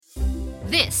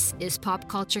This is Pop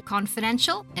Culture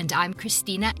Confidential, and I'm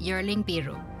Christina Yerling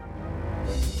Biro.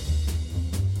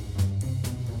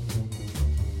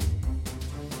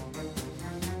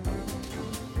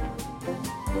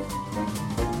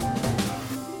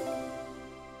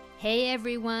 Hey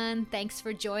everyone, thanks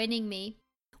for joining me.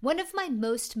 One of my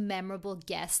most memorable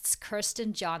guests,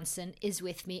 Kirsten Johnson, is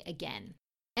with me again.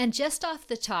 And just off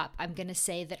the top, I'm going to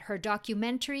say that her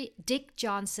documentary, Dick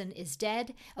Johnson is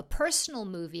Dead, a personal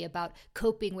movie about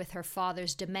coping with her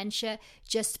father's dementia,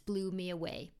 just blew me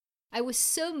away. I was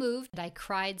so moved, I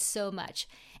cried so much,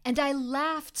 and I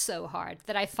laughed so hard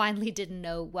that I finally didn't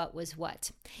know what was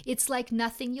what. It's like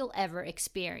nothing you'll ever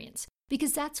experience,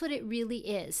 because that's what it really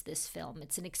is, this film.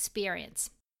 It's an experience.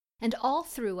 And all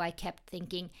through, I kept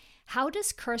thinking, how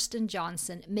does Kirsten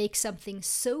Johnson make something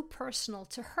so personal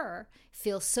to her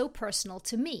feel so personal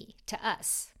to me, to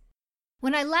us?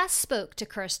 When I last spoke to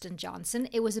Kirsten Johnson,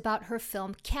 it was about her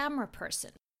film Camera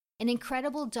Person, an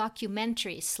incredible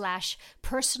documentary /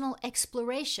 personal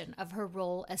exploration of her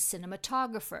role as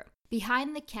cinematographer,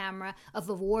 behind the camera of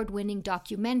award-winning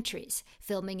documentaries,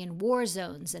 filming in war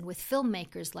zones and with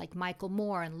filmmakers like Michael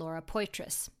Moore and Laura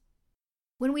Poitras.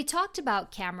 When we talked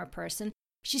about Camera Person,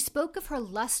 she spoke of her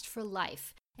lust for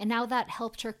life and how that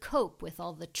helped her cope with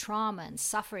all the trauma and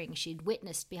suffering she'd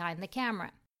witnessed behind the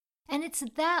camera. And it's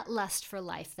that lust for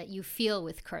life that you feel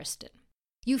with Kirsten.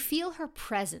 You feel her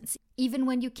presence even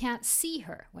when you can't see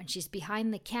her, when she's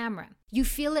behind the camera. You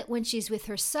feel it when she's with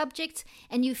her subjects,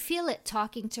 and you feel it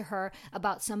talking to her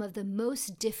about some of the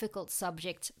most difficult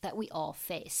subjects that we all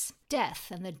face: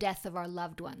 death and the death of our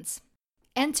loved ones.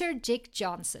 Enter Dick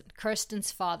Johnson,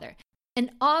 Kirsten's father,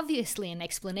 and obviously an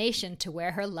explanation to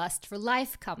where her lust for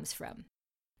life comes from.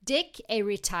 Dick, a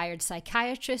retired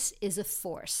psychiatrist, is a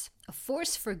force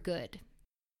for good.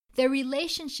 Their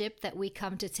relationship that we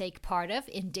come to take part of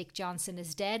in Dick Johnson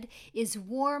is Dead is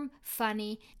warm,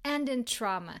 funny, and in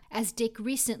trauma, as Dick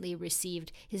recently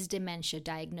received his dementia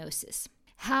diagnosis.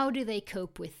 How do they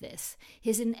cope with this?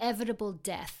 His inevitable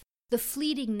death, the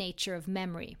fleeting nature of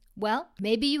memory. Well,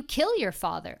 maybe you kill your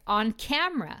father on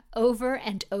camera over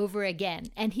and over again,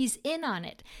 and he's in on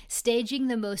it, staging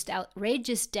the most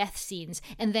outrageous death scenes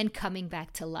and then coming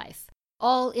back to life,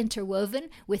 all interwoven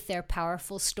with their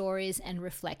powerful stories and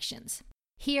reflections.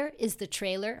 Here is the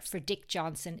trailer for Dick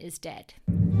Johnson is Dead.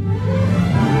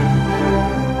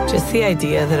 Just the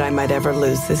idea that I might ever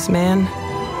lose this man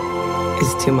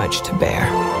is too much to bear.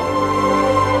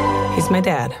 He's my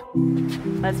dad.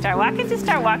 Let's start walking. Just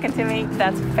start walking to me.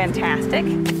 That's fantastic.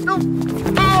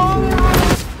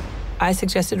 I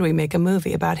suggested we make a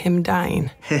movie about him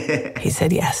dying. He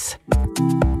said yes.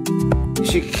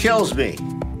 She kills me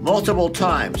multiple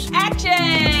times.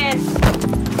 Action!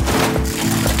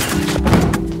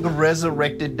 The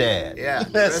resurrected dad. Yeah,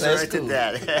 That's resurrected cool.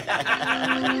 dad.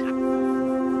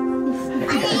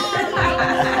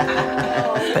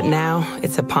 But now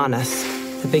it's upon us,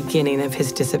 the beginning of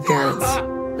his disappearance.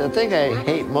 The thing I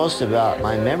hate most about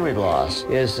my memory loss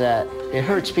is that it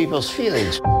hurts people's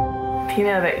feelings. Do you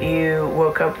know that you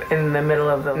woke up in the middle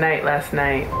of the night last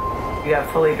night? You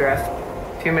got fully dressed.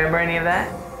 Do you remember any of that?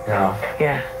 No.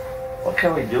 Yeah. What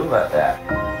can we do about that?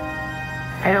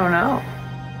 I don't know.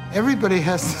 Everybody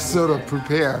has to sort of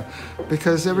prepare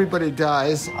because everybody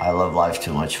dies. I love life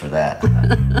too much for that.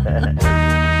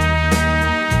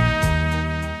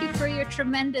 Thank you for your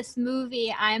tremendous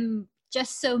movie. I'm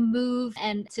just so moved,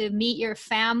 and to meet your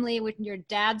family with your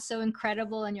dad, so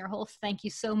incredible, and your whole, thank you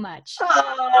so much.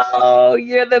 Oh,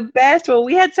 you're the best. Well,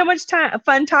 we had so much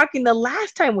fun talking the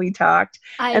last time we talked,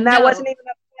 and that wasn't even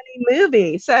a funny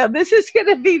movie. So this is going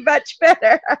to be much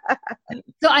better.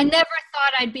 So I never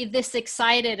thought I'd be this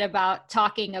excited about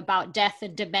talking about death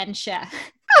and dementia.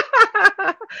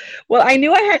 Well, I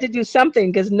knew I had to do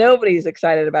something because nobody's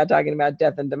excited about talking about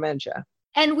death and dementia.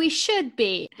 And we should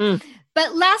be.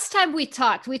 But last time we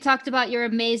talked about your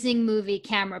amazing movie,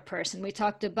 Camera Person. We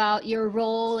talked about your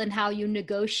role and how you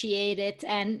negotiate it.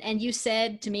 And you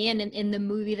said to me and in the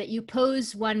movie that you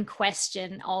pose one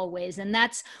question always, and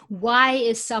that's, why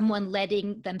is someone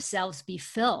letting themselves be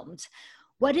filmed?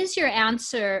 What is your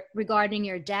answer regarding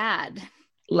your dad?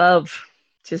 Love.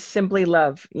 Just simply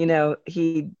love. You know,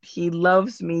 he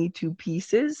loves me to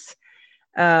pieces.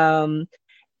 And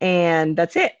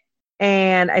that's it.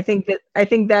 And I think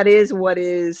that is what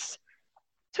is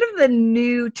sort of the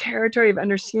new territory of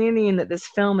understanding that this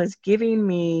film is giving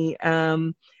me.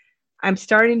 I'm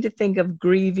starting to think of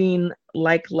grieving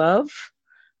like love,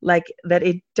 like that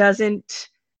it doesn't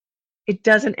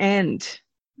end.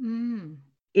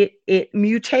 It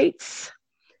mutates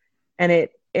and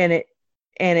it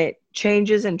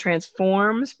changes and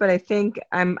transforms, but I think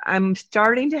I'm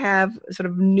starting to have sort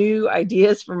of new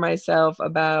ideas for myself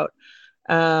about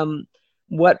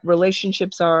what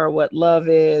relationships are, what love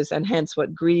is, and hence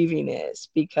what grieving is.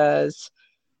 Because,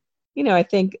 I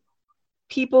think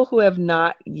people who have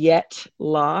not yet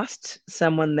lost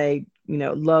someone they,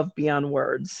 love beyond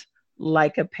words,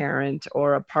 like a parent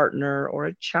or a partner or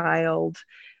a child,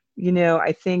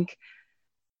 I think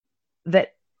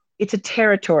that it's a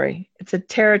territory. It's a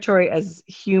territory as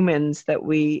humans that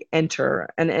we enter.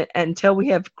 And until we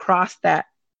have crossed that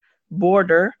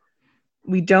border,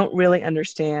 we don't really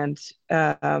understand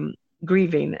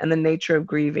grieving and the nature of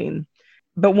grieving.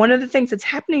 But one of the things that's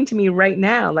happening to me right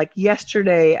now, like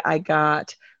yesterday, I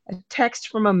got a text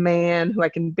from a man who I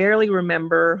can barely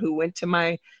remember, who went to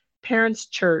my parents'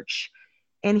 church.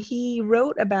 And he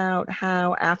wrote about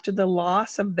how after the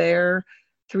loss of their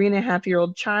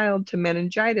 3.5-year-old child to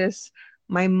meningitis,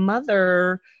 my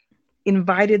mother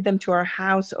invited them to our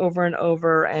house over and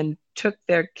over and took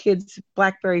their kids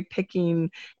blackberry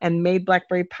picking and made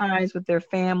blackberry pies with their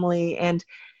family. And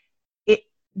it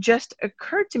just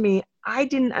occurred to me, I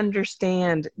didn't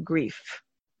understand grief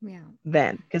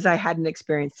then because I hadn't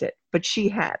experienced it, but she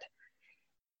had.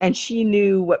 And she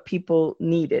knew what people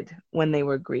needed when they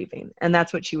were grieving. And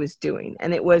that's what she was doing.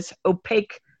 And it was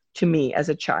opaque to me as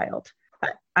a child.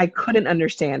 I couldn't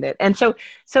understand it. And so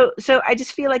I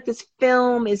just feel like this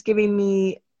film is giving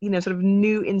me, sort of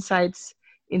new insights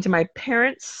into my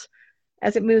parents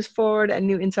as it moves forward, and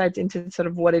new insights into sort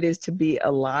of what it is to be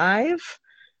alive,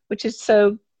 which is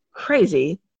so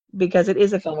crazy because it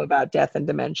is a film about death and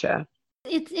dementia.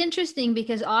 It's interesting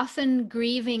because often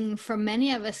grieving for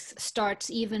many of us starts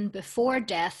even before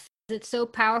death. It's so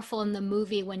powerful in the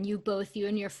movie when you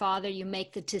and your father, you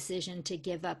make the decision to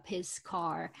give up his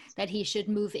car, that he should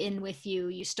move in with you.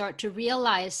 You start to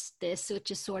realize this,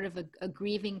 which is sort of a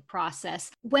grieving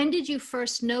process. When did you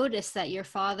first notice that your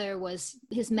father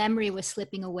his memory was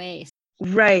slipping away?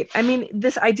 Right. I mean,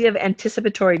 this idea of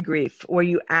anticipatory grief, where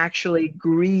you actually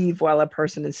grieve while a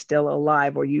person is still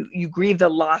alive, or you grieve the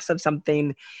loss of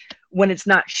something when it's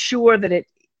not sure that it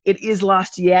is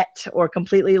lost yet or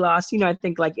completely lost. I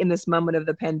think like in this moment of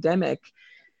the pandemic,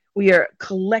 we are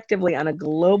collectively on a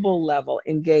global level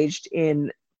engaged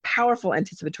in powerful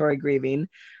anticipatory grieving.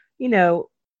 We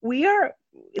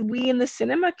in the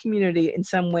cinema community in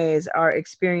some ways are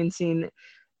experiencing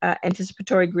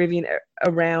anticipatory grieving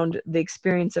around the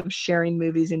experience of sharing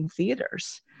movies in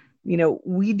theaters.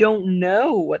 We don't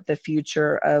know what the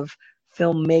future of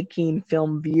filmmaking,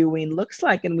 film viewing looks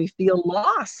like, and we feel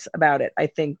loss about it, I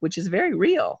think, which is very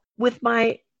real. With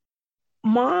my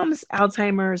mom's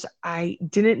Alzheimer's, I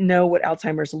didn't know what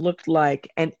Alzheimer's looked like,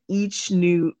 and each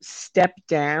new step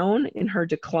down in her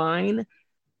decline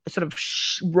sort of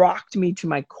rocked me to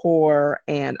my core,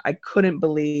 and I couldn't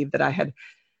believe that I had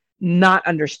not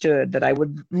understood that I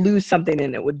would lose something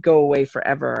and it would go away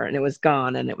forever, and it was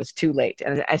gone and it was too late.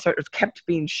 And I sort of kept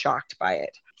being shocked by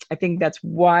it. I think that's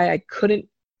why I couldn't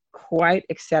quite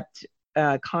accept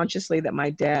consciously that my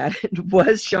dad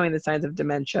was showing the signs of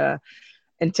dementia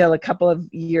until a couple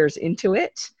of years into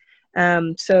it.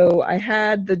 So I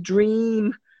had the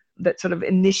dream that sort of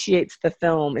initiates the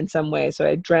film in some way. So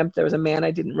I dreamt there was a man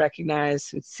I didn't recognize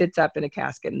who sits up in a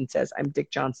casket and says, "I'm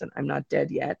Dick Johnson. I'm not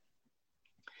dead yet,"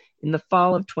 in the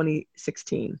fall of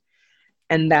 2016.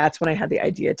 And that's when I had the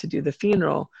idea to do the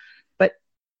funeral. But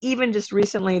even just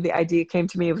recently, the idea came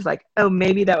to me. It was like, oh,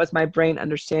 maybe that was my brain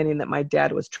understanding that my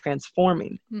dad was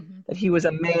transforming, that he was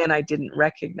a man I didn't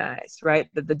recognize, right?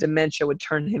 That the dementia would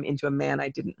turn him into a man I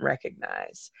didn't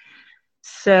recognize.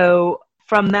 So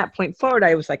from that point forward,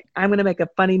 I was like, I'm going to make a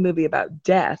funny movie about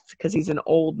death because he's an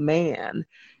old man,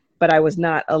 but I was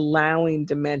not allowing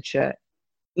dementia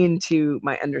into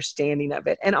my understanding of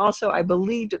it. And also I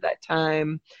believed at that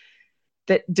time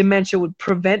that dementia would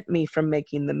prevent me from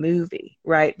making the movie,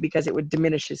 right? Because it would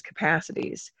diminish his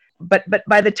capacities. But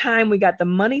by the time we got the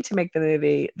money to make the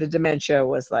movie, the dementia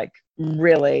was like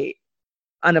really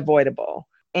unavoidable.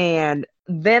 And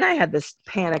then I had this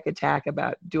panic attack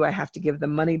about, do I have to give the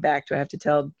money back? Do I have to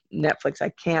tell Netflix I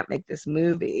can't make this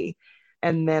movie?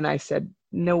 And then I said,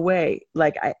 no way.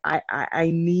 Like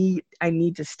I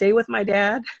need to stay with my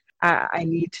dad. I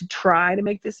need to try to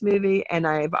make this movie. And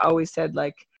I've always said,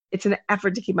 like, it's an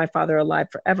effort to keep my father alive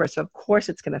forever. So of course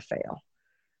it's going to fail.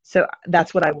 So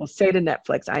that's what I will say to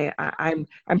Netflix.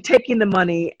 I'm taking the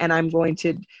money and I'm going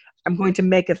to I'm going to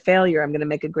make a failure. I'm going to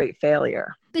make a great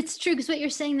failure. It's true, because what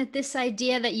you're saying, that this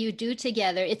idea that you do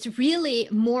together, it's really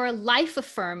more life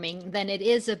affirming than it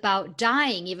is about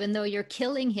dying, even though you're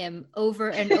killing him over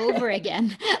and over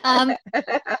again.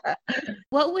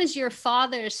 What was your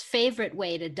father's favorite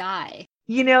way to die?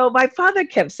 My father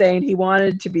kept saying he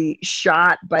wanted to be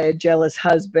shot by a jealous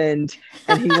husband,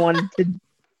 and he wanted to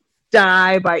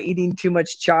die by eating too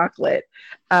much chocolate.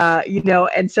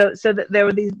 And so that there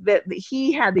were these, that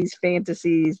he had these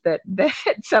fantasies that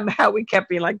somehow we kept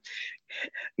being like,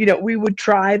 we would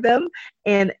try them,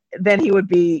 and then he would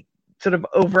be sort of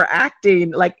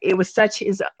overacting. Like, it was such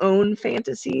his own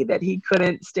fantasy that he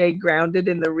couldn't stay grounded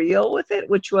in the real with it,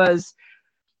 which was,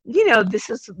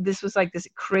 this was like this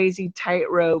crazy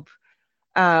tightrope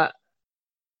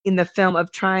in the film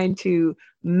of trying to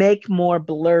make more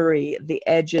blurry the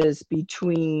edges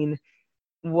between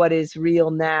what is real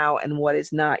now and what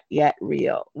is not yet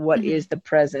real, what is the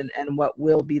present and what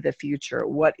will be the future,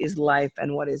 what is life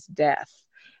and what is death.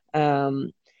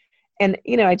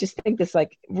 I just think this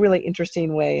like really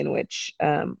interesting way in which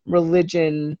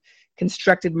religion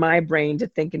constructed my brain to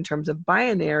think in terms of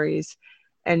binaries.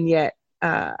 And yet,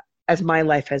 as my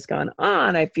life has gone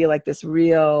on, I feel like this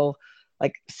real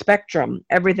like spectrum,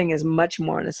 everything is much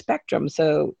more on a spectrum.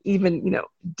 So even,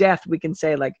 death, we can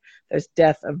say like there's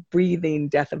death of breathing,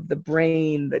 death of the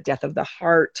brain, the death of the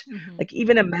heart. Like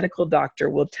even a medical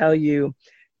doctor will tell you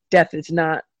death is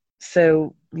not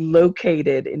so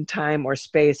located in time or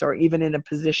space or even in a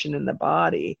position in the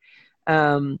body.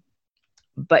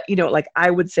 But, like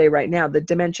I would say right now, the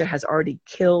dementia has already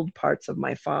killed parts of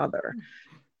my father.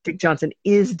 Dick Johnson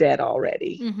is dead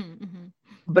already,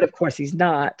 but of course he's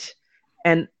not.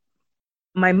 And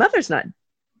my mother's not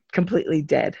completely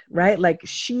dead, right? Like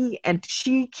she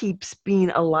keeps being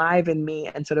alive in me,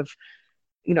 and sort of,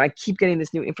 I keep getting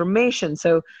this new information.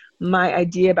 So my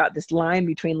idea about this line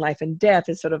between life and death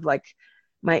is sort of like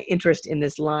my interest in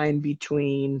this line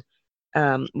between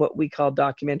what we call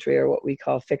documentary or what we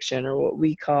call fiction or what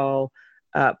we call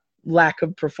lack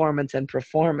of performance and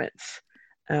performance,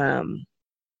 the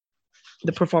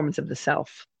performance of the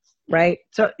self. Right.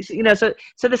 So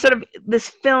this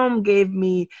film gave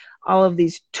me all of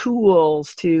these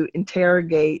tools to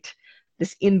interrogate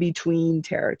this in-between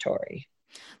territory.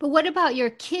 But what about your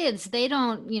kids? They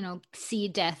don't, see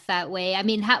death that way. I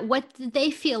mean, what did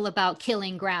they feel about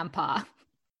killing grandpa?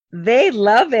 They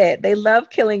love it. They love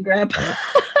killing grandpa.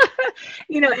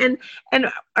 and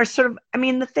are sort of,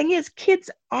 the thing is, kids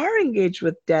are engaged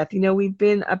with death. We've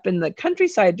been up in the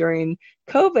countryside during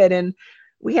COVID, and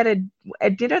we had a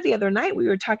dinner the other night. We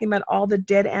were talking about all the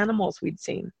dead animals we'd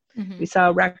seen. We saw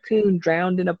a raccoon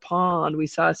drowned in a pond. We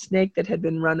saw a snake that had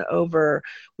been run over.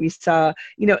 We saw,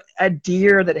 a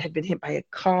deer that had been hit by a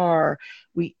car.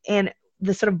 And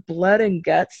the sort of blood and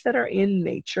guts that are in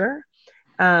nature,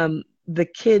 the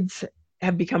kids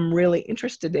have become really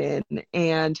interested in.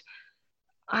 And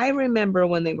I remember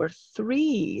when they were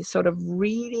 3, sort of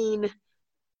reading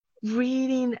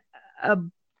a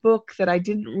book that I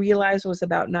didn't realize was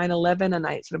about 9/11, and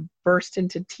I sort of burst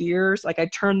into tears. Like I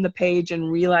turned the page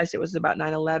and realized it was about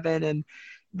 9/11, and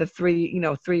the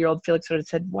 3-year-old Felix sort of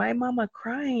said, "Why, Mama,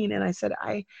 crying?" And I said,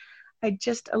 I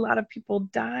just, a lot of people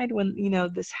died when,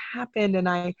 this happened, and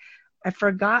I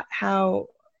forgot how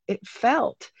it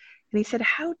felt. And he said,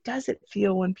 "How does it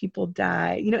feel when people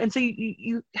die?" And so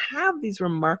you have these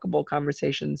remarkable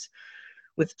conversations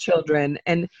with children,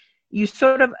 and you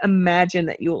sort of imagine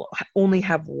that you'll only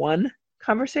have one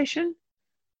conversation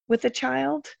with a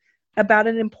child about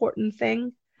an important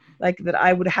thing, like that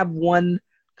I would have one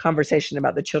conversation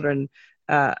about the children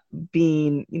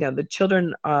being, the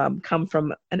children come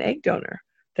from an egg donor.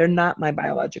 They're not my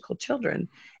biological children.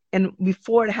 And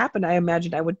before it happened, I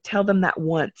imagined I would tell them that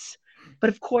once. But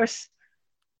of course,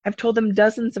 I've told them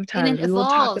dozens of times. And it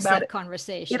evolves, that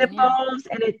conversation. It evolves,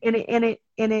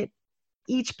 and it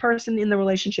each person in the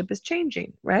relationship is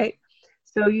changing, right?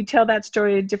 So you tell that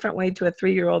story a different way to a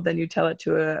 3-year-old than you tell it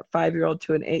to a 5-year-old,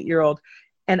 to an 8-year-old.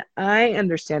 And I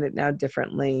understand it now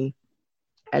differently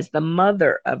as the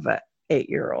mother of an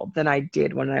 8-year-old than I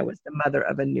did when I was the mother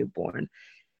of a newborn.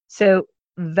 So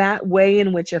that way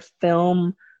in which a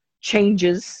film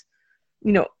changes,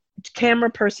 camera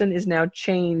person is now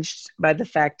changed by the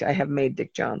fact I have made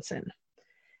Dick Johnson.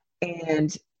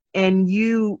 And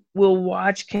you will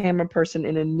watch camera person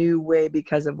in a new way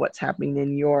because of what's happening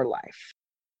in your life,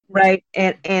 right?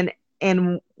 And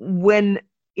when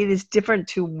it is different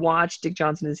to watch Dick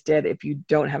Johnson is Dead if you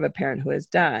don't have a parent who has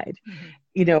died.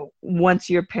 Once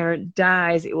your parent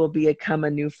dies, it will become a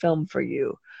new film for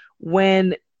you.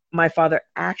 When my father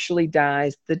actually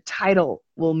dies, the title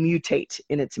will mutate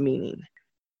in its meaning.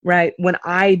 right? When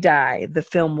I die, the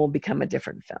film will become a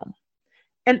different film.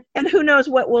 And who knows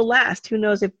what will last? Who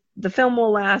knows if the film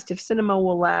will last, if cinema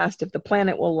will last, if the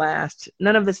planet will last?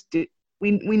 None of this,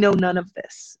 we know none of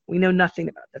this. We know nothing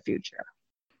about the future.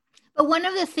 But one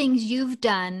of the things you've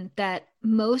done that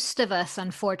most of us,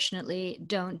 unfortunately,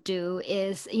 don't do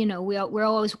is, we're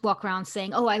always walk around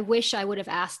saying, oh, I wish I would have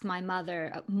asked my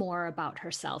mother more about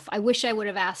herself. I wish I would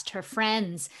have asked her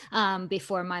friends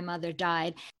before my mother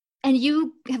died. And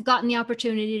you have gotten the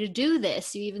opportunity to do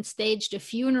this. You even staged a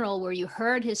funeral where you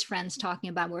heard his friends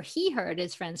talking about him, where he heard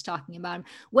his friends talking about him.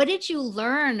 What did you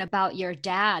learn about your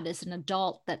dad as an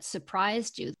adult that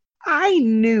surprised you? I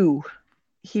knew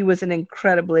he was an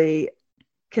incredibly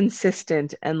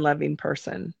consistent and loving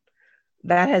person.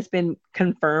 That has been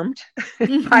confirmed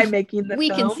by making the we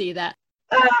film. Can see that.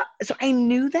 So I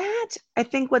knew that. I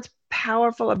think what's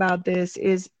powerful about this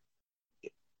is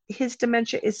his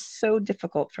dementia is so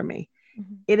difficult for me.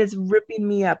 Mm-hmm. It is ripping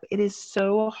me up. It is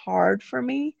so hard for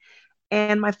me.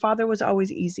 And my father was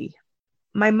always easy.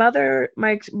 My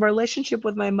relationship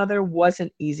with my mother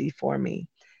wasn't easy for me.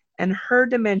 And her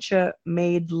dementia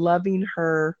made loving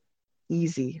her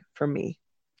easy for me.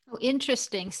 Oh,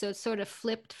 interesting. So it's sort of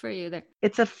flipped for you there.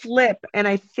 It's a flip. And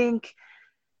I think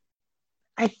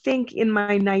in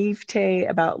my naivete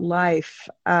about life,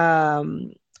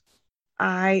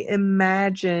 I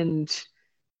imagined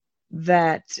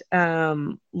that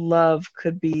love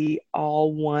could be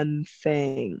all one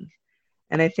thing.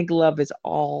 And I think love is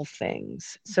all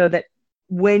things. So that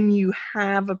when you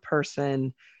have a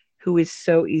person who is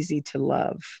so easy to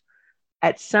love,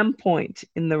 at some point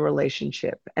in the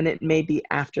relationship, and it may be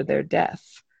after their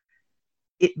death,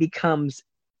 it becomes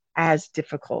as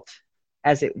difficult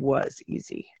as it was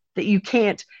easy. That you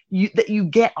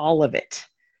get all of it.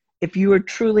 If you are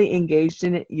truly engaged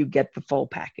in it, you get the full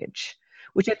package,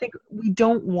 which I think we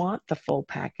don't want the full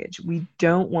package. We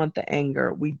don't want the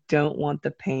anger. We don't want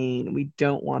the pain. We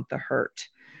don't want the hurt.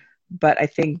 But I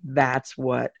think that's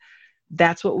what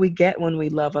we get when we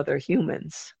love other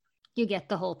humans. You get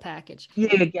the whole package. You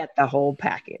get the whole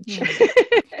package.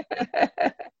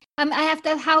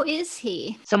 How is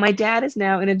he? So my dad is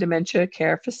now in a dementia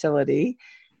care facility.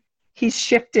 He's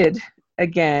shifted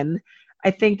again. I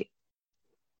think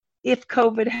if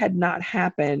COVID had not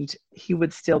happened, he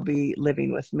would still be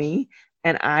living with me,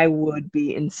 and I would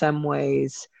be in some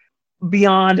ways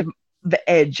beyond the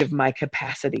edge of my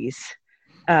capacities.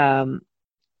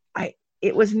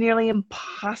 It was nearly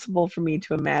impossible for me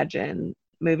to imagine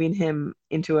moving him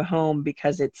into a home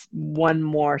because it's one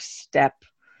more step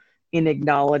in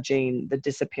acknowledging the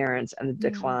disappearance and the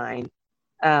decline.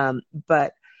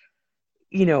 But,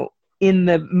 in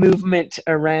the movement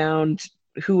around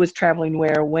who was traveling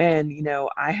where, when,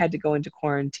 I had to go into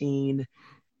quarantine.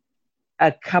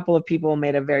 A couple of people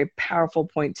made a very powerful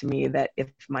point to me that if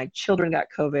my children got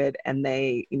COVID and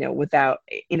they, without,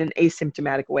 in an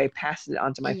asymptomatic way, passed it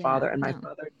on to my father and my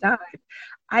father died,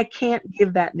 I can't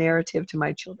give that narrative to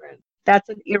my children.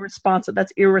 That's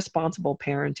irresponsible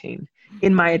parenting.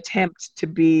 In my attempt to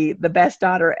be the best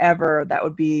daughter ever, that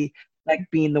would be like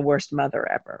being the worst mother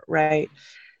ever, right?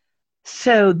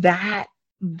 So that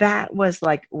was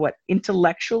like what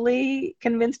intellectually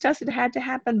convinced us it had to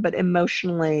happen, but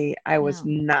emotionally I was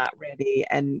not ready,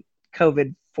 and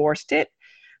COVID forced it.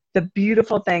 The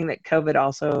beautiful thing that COVID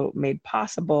also made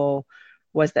possible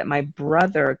was that my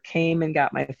brother came and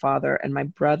got my father, and my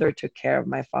brother took care of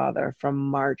my father from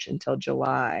March until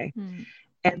July.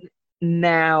 And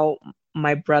now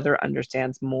my brother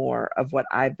understands more of what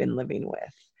I've been living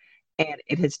with, and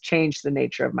it has changed the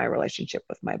nature of my relationship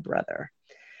with my brother.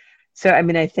 So,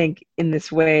 I think in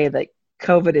this way, like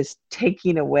COVID is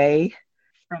taking away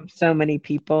from so many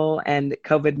people, and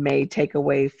COVID may take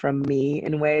away from me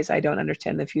in ways I don't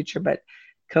understand the future, but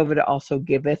COVID also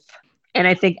giveth. And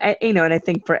I think, I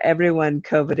think for everyone,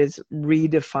 COVID is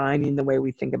redefining the way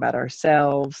we think about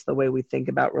ourselves, the way we think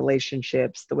about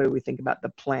relationships, the way we think about the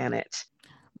planet.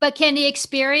 But can he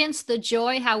experience the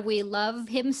joy, how we love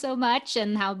him so much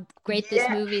and how great this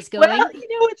movie's going? Well,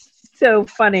 it's so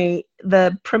funny.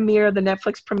 The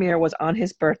Netflix premiere was on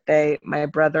his birthday. My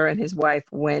brother and his wife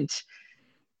went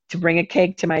to bring a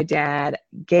cake to my dad,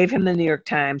 gave him the New York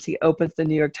Times. He opens the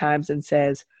New York Times and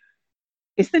says,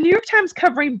 "Is the New York Times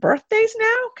covering birthdays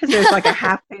now?" Because there's like a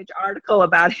half-page article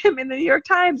about him in the New York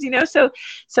Times,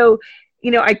 So,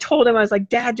 I told him, I was like,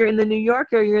 "Dad, you're in the New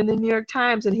Yorker, you're in the New York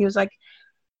Times." And he was like,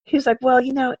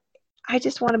 "Well, I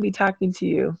just want to be talking to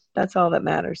you. That's all that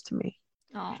matters to me."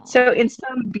 Aww. So in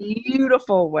some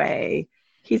beautiful way,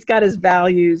 he's got his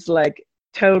values like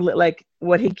totally, like,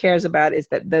 what he cares about is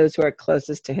that those who are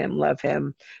closest to him love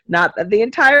him, not that the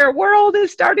entire world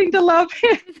is starting to love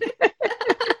him.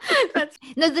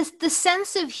 No, the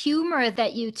sense of humor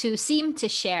that you two seem to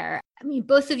share. I mean,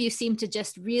 both of you seem to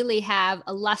just really have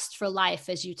a lust for life,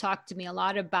 as you talked to me a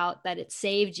lot about that it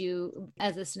saved you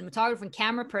as a cinematographer and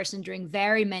camera person during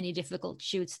very many difficult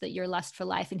shoots, that your lust for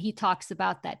life. And he talks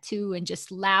about that too, and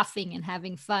just laughing and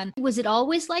having fun. Was it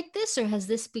always like this, or has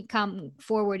this become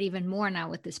forward even more now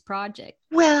with this project?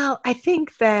 Well, I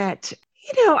think that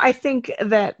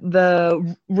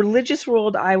the religious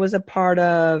world I was a part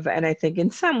of, and I think in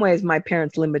some ways my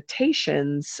parents'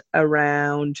 limitations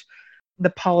around the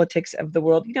politics of the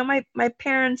world, my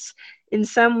parents in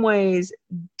some ways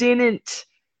didn't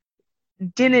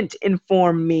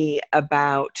inform me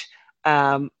about,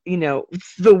 the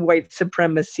white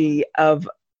supremacy of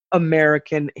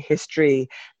American history.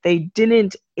 They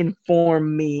didn't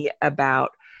inform me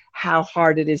about how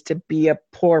hard it is to be a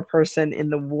poor person in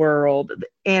the world.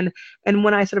 And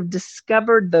when I sort of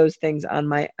discovered those things on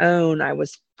my own, I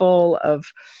was full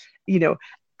of,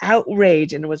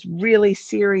 outrage, and was really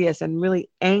serious and really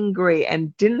angry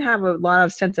and didn't have a lot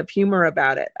of sense of humor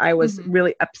about it. I was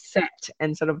really upset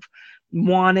and sort of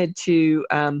wanted to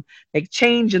make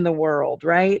change in the world,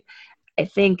 right? I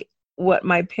think what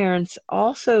my parents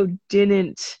also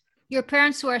didn't. Your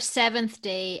parents were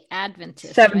Seventh-day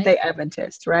Adventists, Seventh-day right?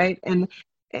 Adventists, right? And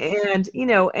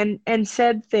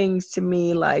said things to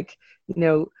me like,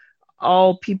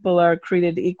 all people are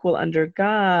created equal under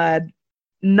God,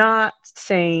 not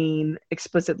saying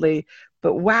explicitly,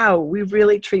 but wow, we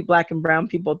really treat Black and brown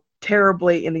people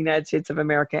terribly in the United States of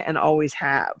America and always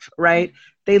have, right?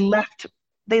 They left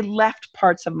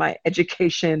parts of my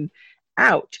education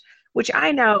out, which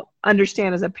I now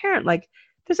understand as a parent. Like,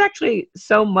 there's actually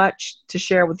so much to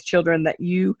share with children that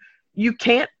you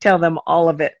can't tell them all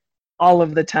of it all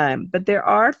of the time, but there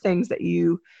are things that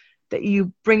you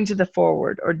bring to the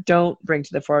forward or don't bring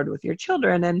to the forward with your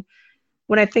children. And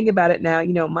when I think about it now,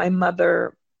 my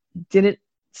mother didn't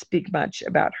speak much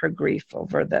about her grief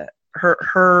over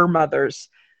her mother's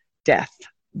death,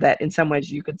 that in some ways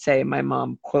you could say my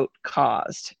mom, quote,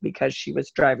 caused, because she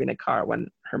was driving a car when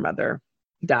her mother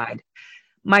died.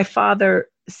 My father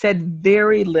said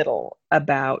very little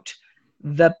about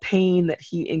the pain that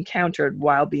he encountered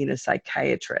while being a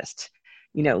psychiatrist,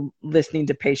 listening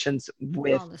to patients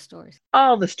with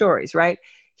all the stories, right?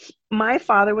 My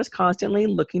father was constantly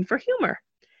looking for humor.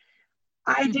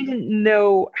 I didn't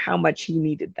know how much he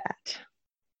needed that,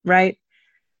 right?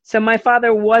 So my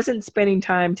father wasn't spending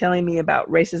time telling me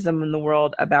about racism in the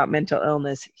world, about mental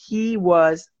illness. He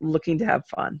was looking to have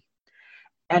fun.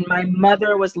 And my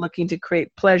mother was looking to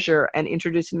create pleasure and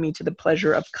introducing me to the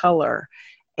pleasure of color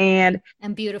and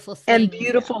beautiful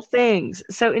things.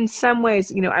 So in some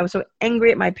ways, I was so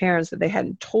angry at my parents that they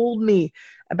hadn't told me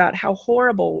about how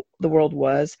horrible the world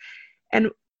was. And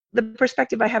the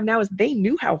perspective I have now is they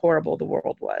knew how horrible the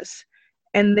world was.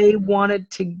 And they wanted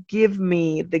to give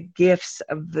me the gifts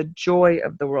of the joy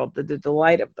of the world, the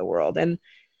delight of the world. And,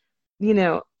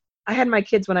 I had my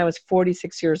kids when I was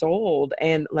 46 years old.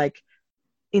 And like,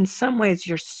 in some ways,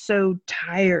 you're so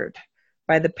tired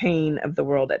by the pain of the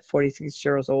world at 46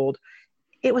 years old.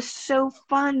 It was so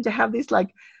fun to have these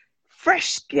like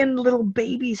fresh-skinned little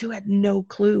babies who had no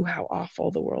clue how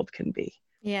awful the world can be.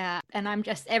 Yeah. And I'm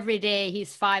just, every day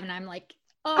he's 5 and I'm like,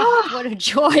 oh, what a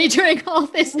joy during all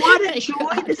this. What a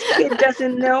joy. This kid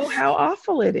doesn't know how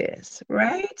awful it is,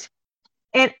 right?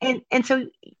 And so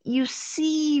you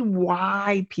see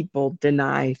why people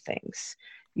deny things.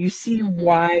 You see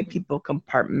why people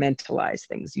compartmentalize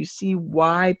things. You see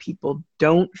why people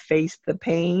don't face the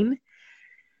pain.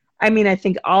 I mean, I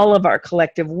think all of our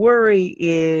collective worry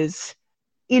is,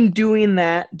 in doing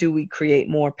that, do we create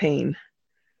more pain?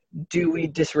 Do we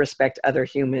disrespect other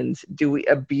humans? Do we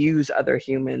abuse other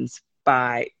humans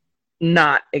by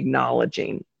not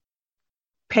acknowledging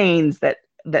pains that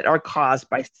are caused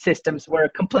by systems we're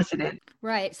complicit in?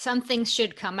 Right. Some things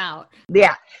should come out.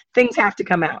 Yeah, things have to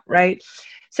come out, right?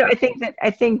 So I think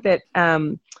that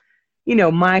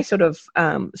my sort of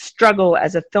struggle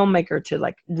as a filmmaker to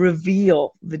like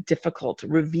reveal the difficult,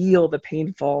 reveal the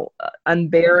painful,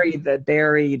 unbury the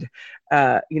buried,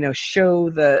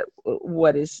 show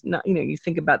what is not, you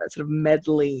think about that sort of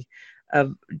medley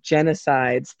of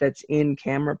genocides that's in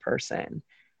Camera Person.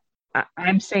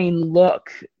 I'm saying, look,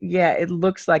 yeah, it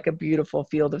looks like a beautiful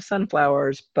field of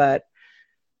sunflowers, but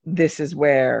this is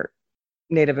where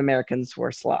Native Americans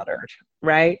were slaughtered,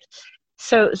 right?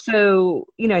 So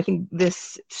I think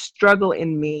this struggle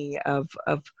in me of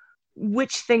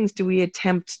which things do we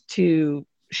attempt to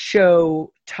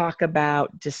show, talk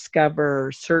about,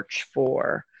 discover, search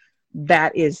for,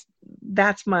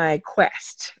 that's my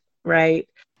quest, right?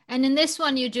 And in this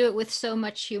one, you do it with so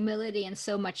much humility and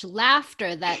so much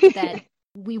laughter that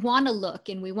we want to look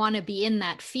and we want to be in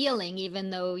that feeling, even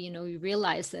though, you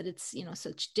realize that it's,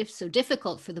 so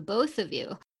difficult for the both of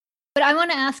you. But I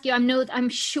want to ask you, I'm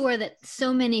sure that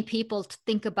so many people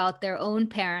think about their own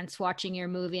parents watching your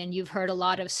movie, and you've heard a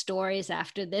lot of stories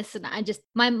after this. And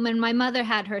when my mother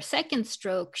had her second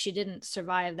stroke, she didn't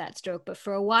survive that stroke, but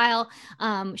for a while,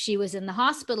 she was in the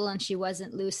hospital and she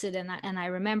wasn't lucid. And I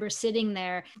remember sitting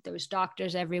there was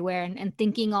doctors everywhere and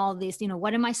thinking all these,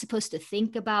 what am I supposed to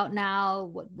think about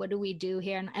now? What do we do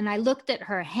here? And I looked at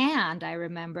her hand, I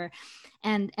remember,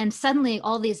 and suddenly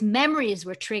all these memories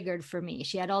were triggered for me.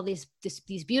 She had all these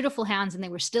beautiful hands, and they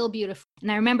were still beautiful.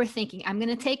 And I remember thinking, I'm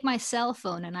going to take my cell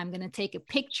phone and I'm going to take a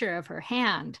picture of her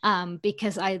hand,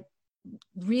 because I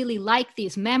really like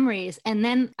these memories. And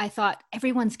then I thought,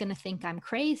 everyone's going to think I'm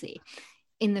crazy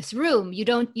in this room. You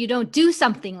don't do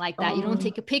something like that. You don't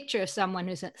take a picture of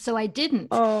someone so I didn't.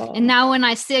 And now when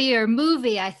I see your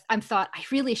movie, I'm thought I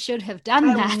really should have done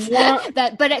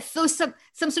that. But it feels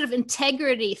some sort of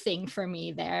integrity thing for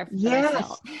me there.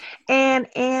 Yes. And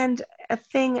a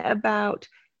thing about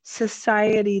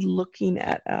society looking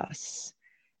at us,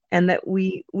 and that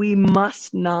we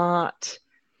must not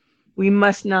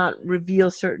reveal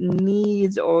certain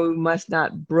needs, or we must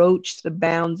not broach the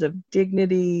bounds of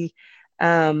dignity.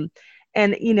 And,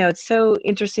 it's so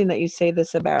interesting that you say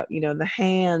this about, the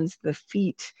hands, the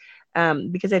feet,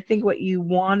 because I think what you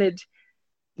wanted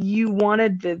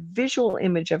the visual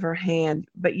image of her hand,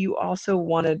 but you also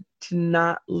wanted to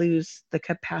not lose the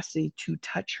capacity to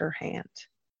touch her hand.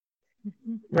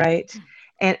 Mm-hmm. Right.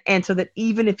 And so that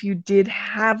even if you did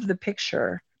have the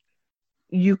picture,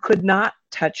 you could not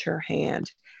touch her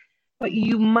hand, but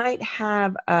you might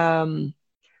have,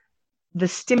 the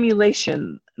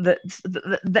stimulation,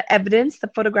 the evidence,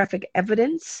 the photographic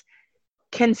evidence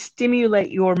can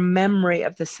stimulate your memory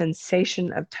of the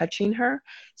sensation of touching her,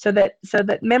 so that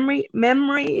memory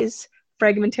is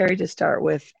fragmentary to start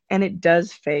with, and it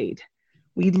does fade.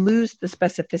 We lose the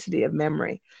specificity of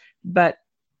memory, but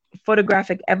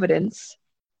photographic evidence,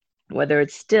 whether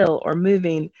it's still or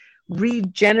moving,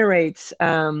 regenerates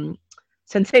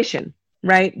sensation,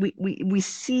 right? We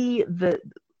see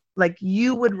like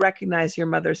you would recognize your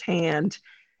mother's hand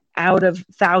out of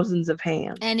thousands of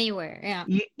hands anywhere. Yeah.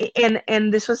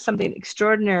 And this was something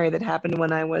extraordinary that happened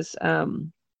when I was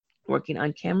working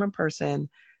on Camera Person,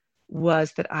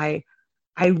 was that I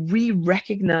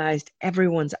re-recognized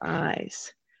everyone's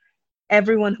eyes.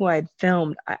 Everyone who I had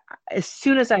filmed, as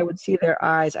soon as I would see their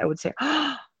eyes, I would say,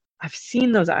 oh, I've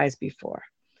seen those eyes before.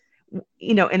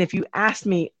 And if you asked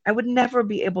me, I would never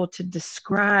be able to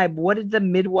describe what did the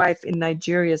midwife in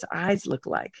Nigeria's eyes look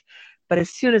like. But as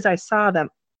soon as I saw them,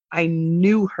 I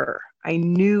knew her. I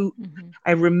knew,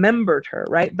 I remembered her,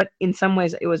 right? But in some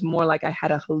ways, it was more like I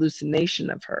had a hallucination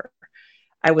of her.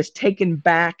 I was taken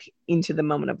back into the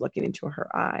moment of looking into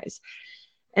her eyes.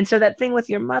 And so that thing with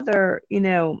your mother,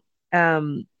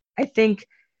 I think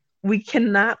we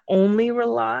cannot only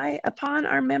rely upon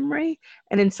our memory.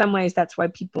 And in some ways, that's why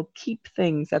people keep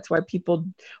things. That's why people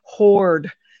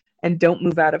hoard and don't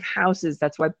move out of houses.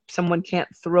 That's why someone can't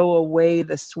throw away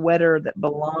the sweater that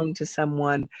belonged to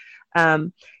someone.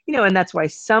 And that's why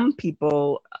some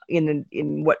people in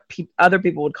what other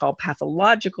people would call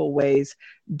pathological ways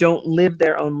don't live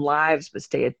their own lives, but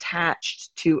stay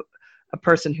attached to a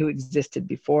person who existed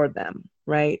before them,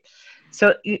 right?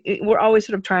 So we're always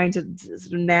sort of trying to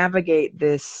navigate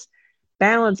this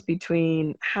balance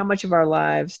between how much of our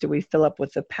lives do we fill up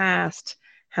with the past,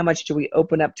 how much do we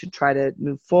open up to try to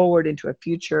move forward into a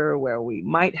future where we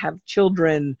might have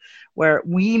children, where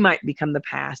we might become the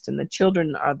past and the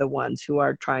children are the ones who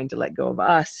are trying to let go of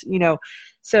us,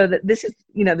 so that this is,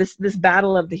 this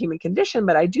battle of the human condition.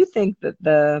 But I do think that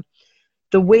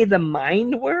the way the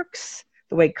mind works,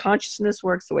 the way consciousness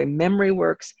works, the way memory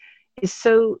works is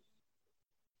so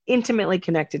intimately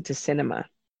connected to cinema,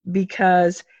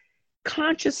 because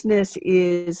consciousness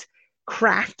is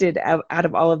crafted out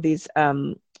of all of these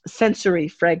sensory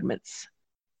fragments,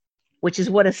 which is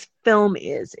what a film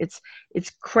is. It's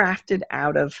crafted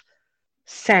out of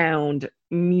sound,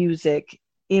 music,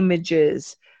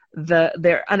 images,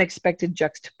 their unexpected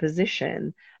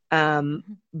juxtaposition,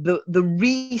 the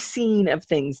re-scene of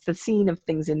things, the scene of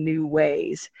things in new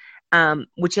ways,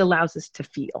 which allows us to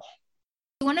feel.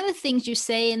 One of the things you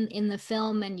say in the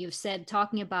film, and you've said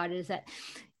talking about it, is that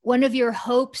one of your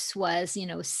hopes was,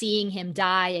 seeing him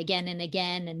die again and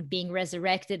again and being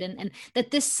resurrected, and that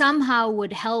this somehow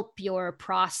would help your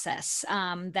process,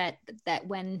 that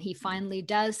when he finally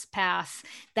does pass,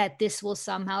 that this will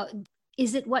somehow,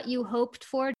 is it what you hoped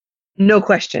for? No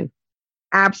question.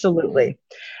 Absolutely.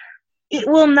 It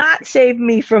will not save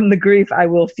me from the grief I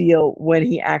will feel when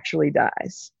he actually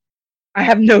dies. I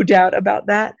have no doubt about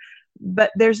that.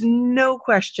 But there's no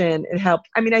question it helped.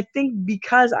 I mean, I think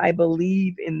because I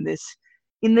believe in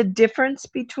the difference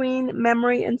between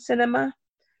memory and cinema,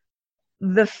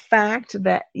 the fact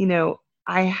that,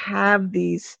 I have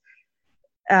these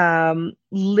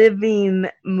living,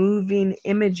 moving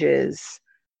images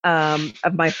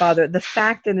of my father, the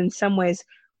fact that in some ways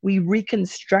we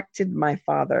reconstructed my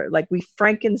father, like we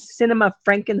cinema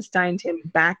Frankensteined him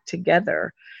back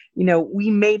together. We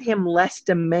made him less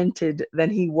demented than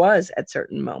he was at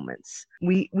certain moments.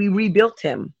 We rebuilt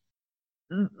him.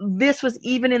 This was,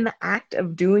 even in the act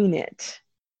of doing it,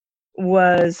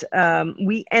 was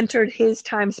we entered his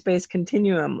time-space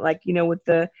continuum, like, with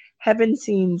the heaven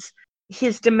scenes.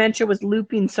 His dementia was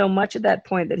looping so much at that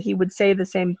point that he would say the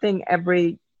same thing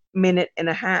every minute and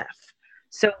a half.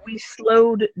 So we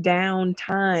slowed down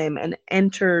time and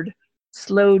entered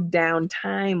slowed down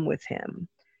time with him.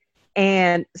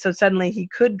 And so suddenly he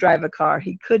could drive a car,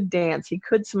 he could dance, he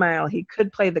could smile, he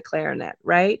could play the clarinet,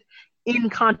 right? In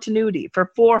continuity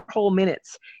for 4 whole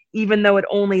minutes, even though it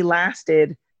only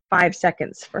lasted 5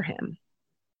 seconds for him.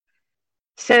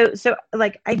 So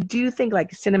like, I do think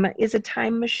like cinema is a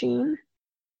time machine.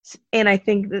 And I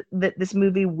think that this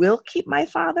movie will keep my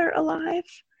father alive.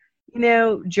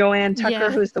 Joanne Tucker,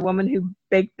 who's the woman who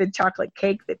baked the chocolate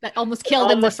cake that almost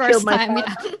killed him the first time.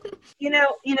 Yeah.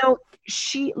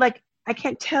 She, like, I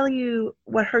can't tell you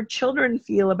what her children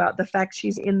feel about the fact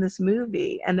she's in this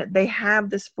movie and that they have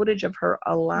this footage of her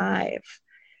alive.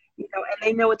 And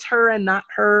they know it's her and not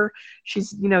her.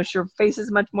 She's, her face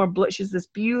is much more she's this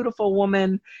beautiful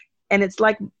woman. And it's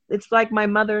like my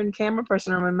mother in Camera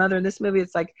Person, or my mother in this movie.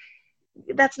 It's like,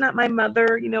 that's not my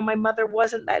mother. My mother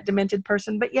wasn't that demented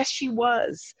person, but yes, she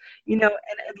was, and at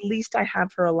least I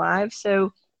have her alive.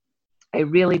 So I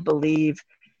really believe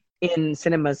in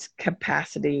cinema's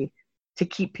capacity to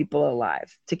keep people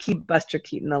alive, to keep Buster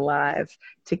Keaton alive,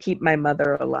 to keep my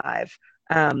mother alive.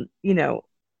 And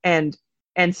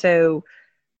so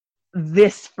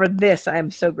for this,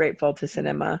 I'm so grateful to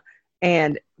cinema,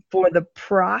 and for the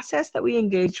process that we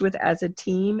engaged with as a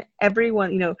team.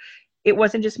 Everyone, it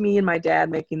wasn't just me and my dad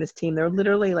making this team. There were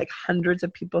literally like hundreds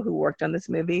of people who worked on this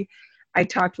movie. I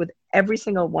talked with every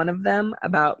single one of them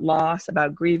about loss,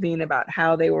 about grieving, about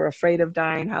how they were afraid of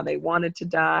dying, how they wanted to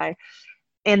die.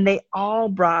 And they all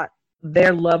brought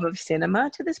their love of cinema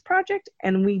to this project.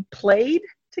 And we played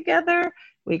together.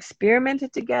 We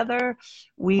experimented together.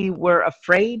 We were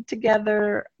afraid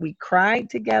together. We cried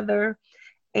together.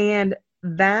 And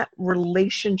that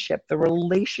relationship, the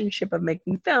relationship of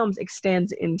making films,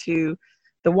 extends into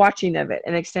the watching of it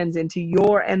and extends into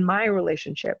your and my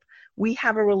relationship. We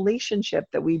have a relationship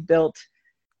that we built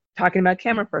talking about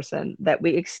Camera Person, that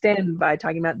we extend by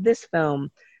talking about this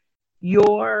film.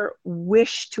 Your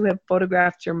wish to have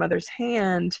photographed your mother's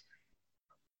hand,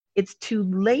 it's too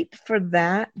late for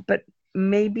that, but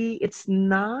maybe it's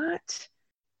not.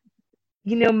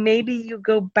 Maybe you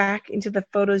go back into the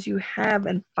photos you have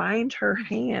and find her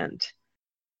hand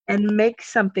and make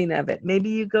something of it. Maybe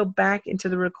you go back into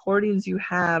the recordings you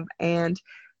have and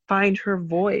find her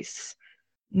voice.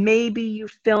 Maybe you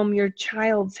film your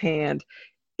child's hand.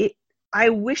 I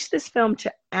wish this film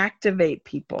to activate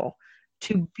people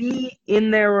to be in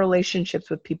their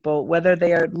relationships with people, whether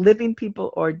they are living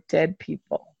people or dead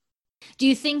people. Do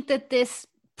you think that this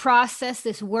process,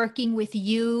 this working with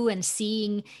you and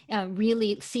seeing,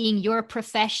 really seeing your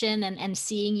profession and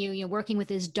seeing you working with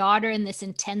his daughter in this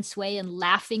intense way and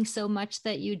laughing so much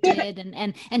that you did,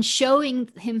 and showing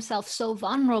himself so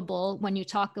vulnerable when you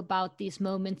talk about these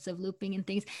moments of looping and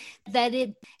things, that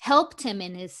it helped him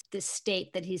in this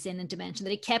state that he's in dimension,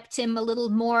 that it kept him a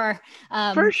little more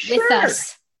with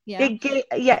us?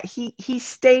 He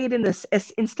stayed in this,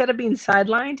 instead of being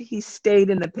sidelined, he stayed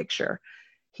in the picture.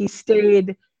 He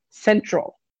stayed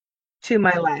central to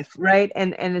my life, right?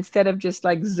 And instead of just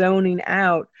like zoning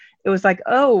out, it was like,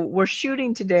 oh, we're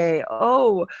shooting today.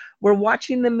 Oh, we're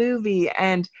watching the movie.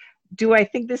 And do I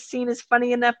think this scene is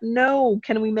funny enough? No.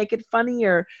 Can we make it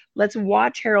funnier? Let's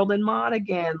watch Harold and Maude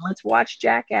again. Let's watch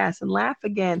Jackass and laugh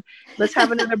again. Let's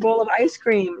have another bowl of ice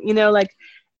cream,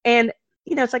 and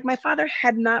it's like my father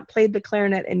had not played the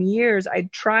clarinet in years. I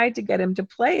tried to get him to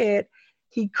play it.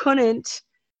 He couldn't.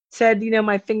 Said,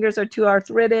 my fingers are too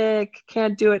arthritic,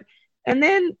 can't do it. And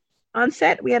then on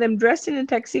set. We had him dressed in a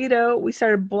tuxedo. We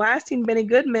started blasting Benny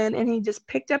Goodman, and he just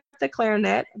picked up the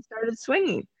clarinet and started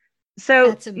swinging. So,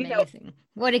 That's amazing.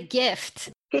 What a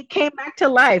gift. it came back to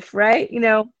life, right?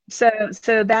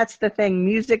 So that's the thing.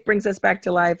 Music brings us back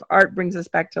to life. Art brings us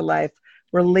back to life.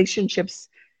 Relationships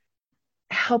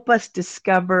help us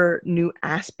discover new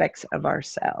aspects of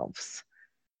ourselves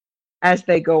as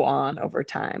they go on over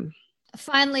time.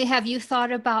 Finally, have you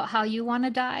thought about how you want to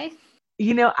die?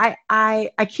 I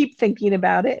keep thinking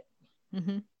about it.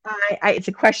 Mm-hmm. It's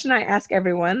a question I ask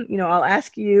everyone. I'll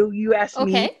ask you, you ask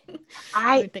me.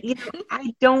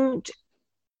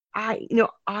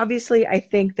 Obviously I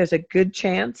think there's a good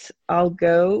chance I'll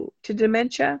go to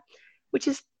dementia, which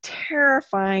is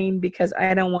terrifying because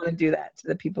I don't want to do that to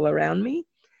the people around me.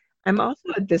 I'm also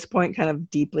at this point kind of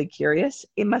deeply curious.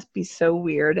 It must be so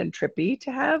weird and trippy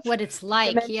to have what it's like.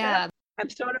 Dementia. Yeah. I'm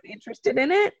sort of interested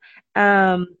in it.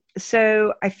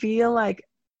 So I feel like,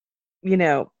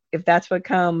 if that's what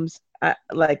comes,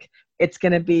 it's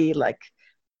going to be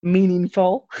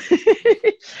meaningful.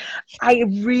 I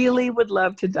really would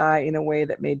love to die in a way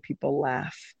that made people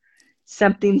laugh.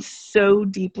 Something so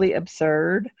deeply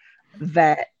absurd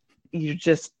that you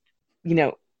just,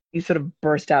 you sort of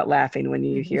burst out laughing when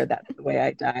you hear that the way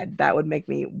I died. That would make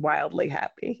me wildly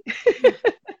happy.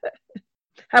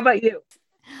 How about you?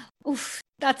 Oof,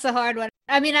 that's a hard one.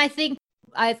 I mean, I think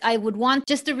I would want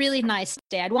just a really nice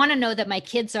day. I'd want to know that my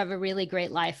kids have a really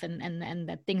great life and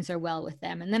that things are well with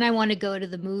them. And then I want to go to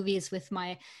the movies with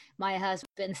my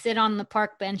husband, sit on the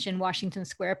park bench in Washington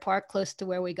Square Park, close to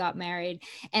where we got married,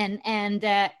 and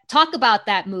talk about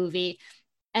that movie,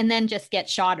 and then just get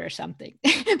shot or something,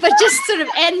 but just sort of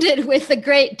end it with a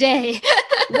great day.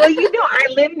 Well, I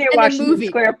live near Washington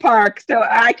Square Park, so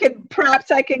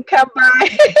perhaps I can come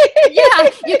by. Yeah,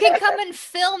 you can come and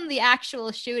film the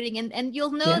actual shooting, and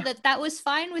you'll know that was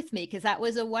fine with me, because that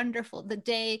was a wonderful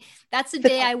day. That's the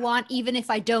day I want, even if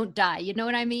I don't die. You know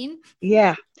what I mean?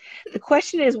 Yeah. The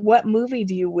question is, what movie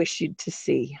do you wish you'd to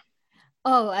see?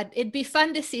 Oh, it'd be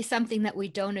fun to see something that we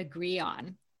don't agree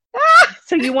on.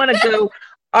 So you want to go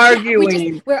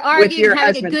arguing? We're arguing, with your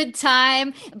having husband. A good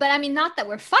time, but I mean, not that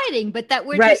we're fighting, but that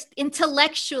we're just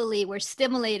intellectually we're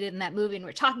stimulated in that movie, and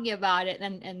we're talking about it,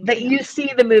 and that you see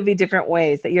the movie different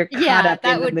ways, that you're caught up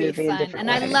that in the would movie be fun. And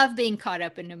ways. I love being caught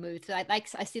up in the movie, so I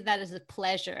see that as a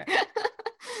pleasure.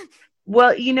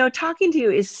 Well, talking to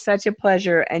you is such a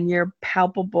pleasure, and your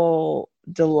palpable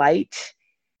delight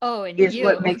is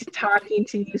what makes talking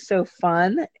to you so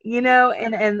fun,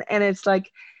 and it's like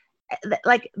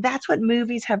that's what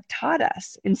movies have taught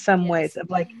us in some ways, of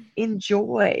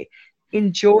enjoy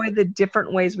the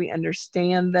different ways we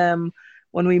understand them,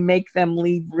 when we make them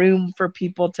leave room for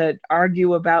people to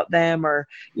argue about them, or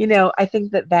I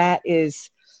think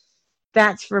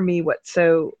that's for me what's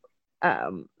so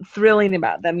thrilling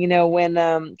about them.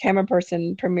 When Camera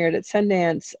Person premiered at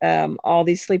Sundance, All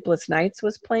These Sleepless Nights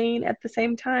was playing at the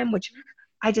same time, which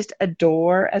I just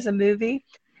adore as a movie.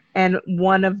 And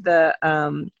one of the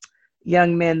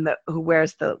young men who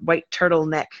wears the white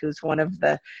turtleneck, who's one of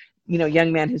the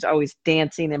young men who's always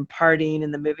dancing and partying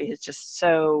in the movie, is just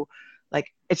so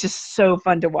it's just so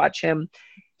fun to watch him.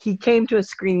 He came to a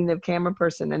screening of Camera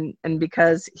Person, and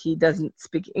because he doesn't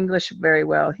speak English very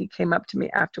well, he came up to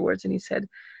me afterwards and he said,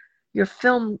 "Your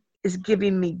film is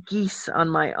giving me geese on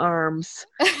my arms."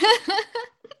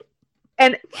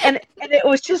 and it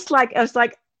was just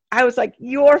I was like,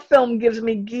 your film gives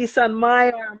me geese on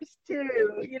my arms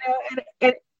too,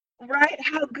 and right,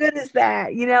 how good is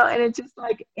that? And it's just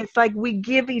it's we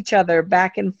give each other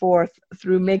back and forth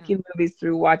through making movies,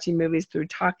 through watching movies, through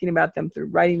talking about them, through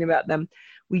writing about them.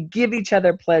 We give each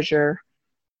other pleasure,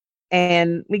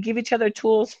 and we give each other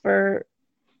tools for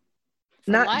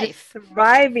not life. Just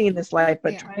surviving this life,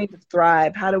 but trying to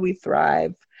thrive. How do we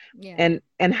thrive? And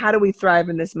how do we thrive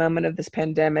in this moment of this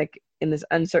pandemic, in this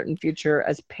uncertain future,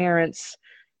 as parents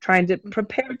trying to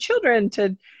prepare children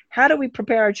to, how do we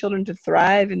prepare our children to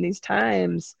thrive in these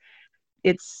times?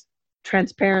 It's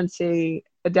transparency,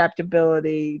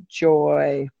 adaptability,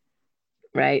 joy,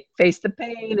 right? Face the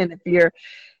pain. And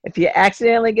if you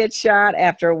accidentally get shot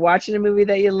after watching a movie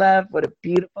that you love, what a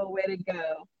beautiful way to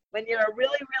go when you're a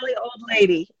really, really old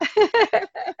lady.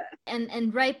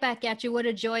 And right back at you, what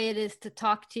a joy it is to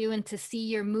talk to you and to see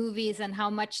your movies and how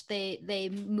much they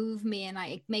move me, and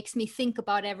it makes me think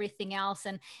about everything else,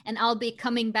 and I'll be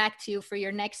coming back to you for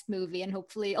your next movie, and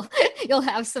hopefully you'll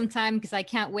have some time, because I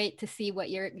can't wait to see what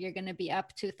you're going to be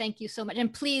up to. Thank you so much,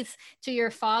 and please, to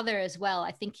your father as well.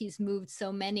 I think he's moved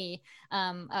so many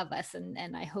of us,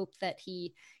 and I hope that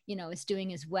he is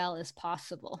doing as well as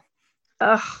possible.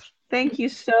 Oh, thank you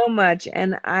so much.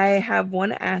 And I have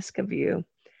one ask of you.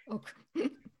 Okay.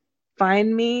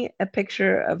 Find me a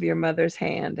picture of your mother's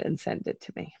hand and send it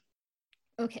to me.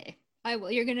 Okay, I will.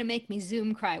 You're gonna make me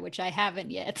Zoom cry, which I haven't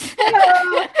yet.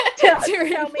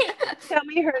 Tell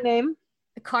me her name.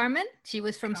 Carmen. She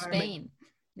was from Carmen. Spain.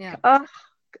 Yeah. Oh,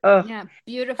 Yeah, I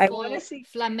beautiful, want to see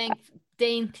flamenco,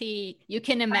 dainty. You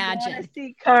can I imagine. want to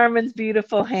see Carmen's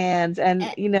beautiful hands. And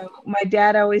And- you know, my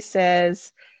dad always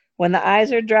says, when the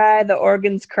eyes are dry, the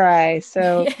organs cry.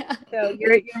 So Yeah. so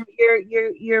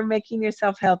you're making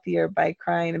yourself healthier by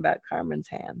crying about Carmen's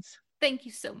hands. Thank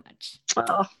you so much.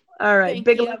 Oh, all right. Thank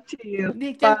Big you. love to you.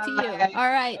 Big love to you. Bye. All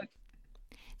right.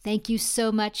 Thank you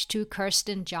so much to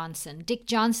Kirsten Johnson. Dick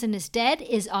Johnson is Dead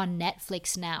is on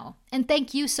Netflix now. And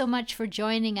thank you so much for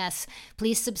joining us.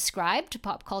 Please subscribe to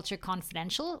Pop Culture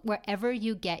Confidential wherever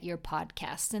you get your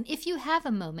podcasts. And if you have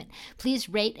a moment, please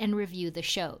rate and review the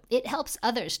show. It helps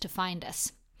others to find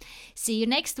us. See you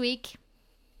next week.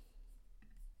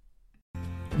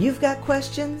 You've got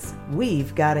questions,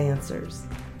 we've got answers.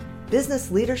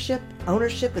 Business leadership,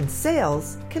 ownership, and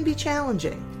sales can be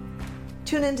challenging.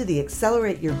 Tune into the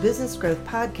Accelerate Your Business Growth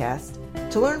podcast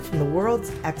to learn from the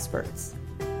world's experts.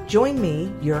 Join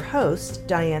me, your host,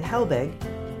 Diane Helbig,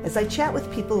 as I chat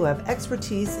with people who have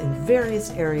expertise in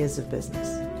various areas of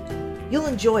business. You'll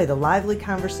enjoy the lively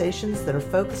conversations that are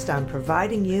focused on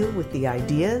providing you with the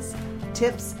ideas,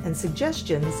 tips, and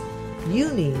suggestions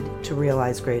you need to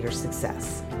realize greater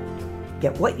success.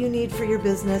 Get what you need for your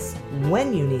business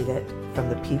when you need it from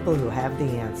the people who have the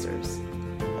answers.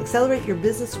 Accelerate Your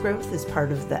Business Growth is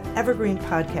part of the Evergreen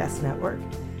Podcast Network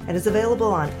and is available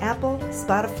on Apple,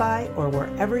 Spotify, or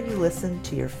wherever you listen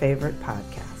to your favorite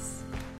podcasts.